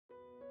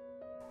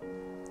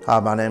Hi,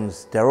 my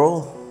name's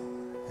Darryl.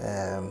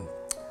 On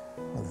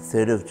the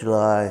 3rd of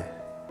July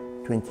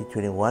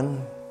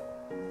 2021,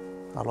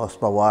 I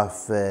lost my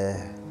wife,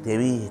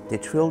 Debbie,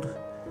 Ditchfield,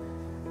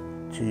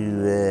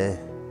 to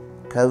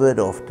COVID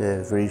after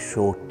a very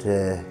short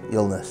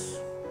illness.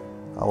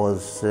 I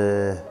was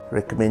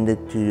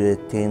recommended to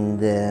attend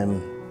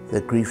the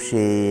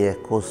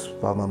Griefshare course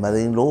by my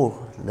mother-in-law,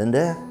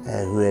 Linda,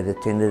 who had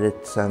attended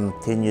it some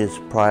 10 years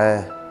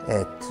prior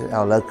at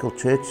our local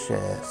church,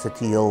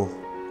 CityHill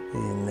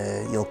in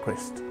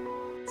Hillcrest.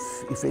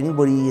 If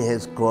anybody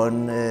has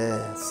gone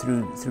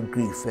through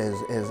grief,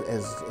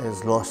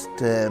 has lost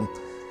a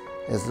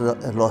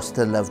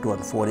loved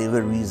one for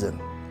whatever reason,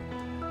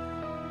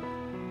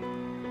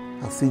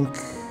 I think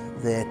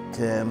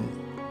that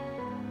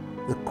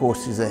the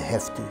course is a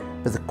have to.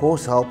 But the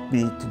course helped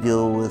me to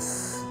deal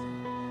with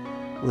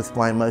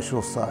my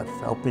emotional side. It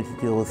helped me to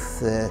deal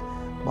with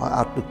my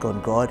outlook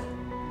on God.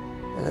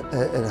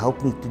 It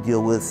helped me to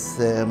deal with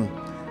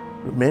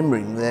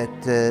remembering that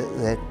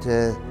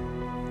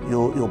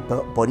your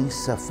body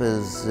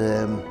suffers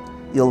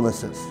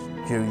illnesses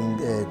during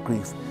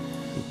grief.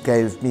 It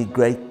gave me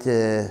great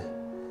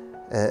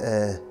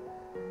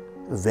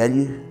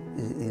value.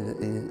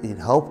 It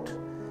helped,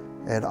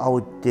 and I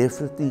would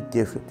definitely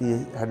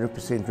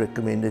 100%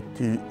 recommend it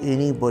to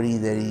anybody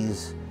that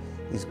is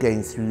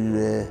going through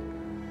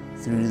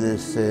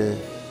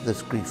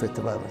this grief at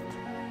the moment.